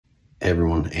Hey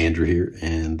everyone, Andrew here,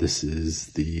 and this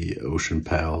is the Ocean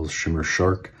Pals Shimmer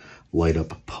Shark light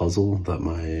up puzzle that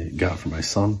I got for my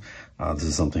son. This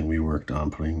is something we worked on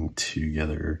putting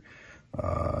together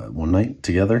one night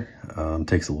together.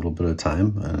 Takes a little bit of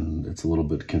time and it's a little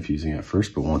bit confusing at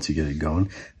first, but once you get it going,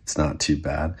 it's not too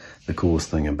bad. The coolest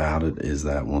thing about it is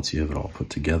that once you have it all put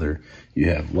together,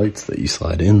 you have lights that you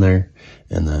slide in there,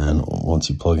 and then once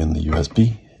you plug in the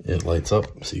USB, it lights up.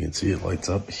 So you can see it lights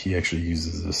up. He actually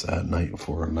uses this at night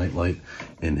for a night light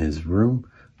in his room.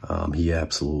 He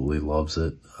absolutely loves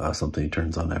it. Something he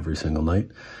turns on every single night,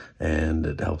 and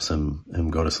it helps him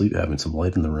go to sleep having some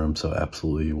light in the room. So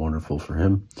absolutely wonderful for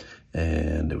him,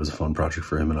 and it was a fun project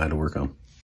for him and I to work on.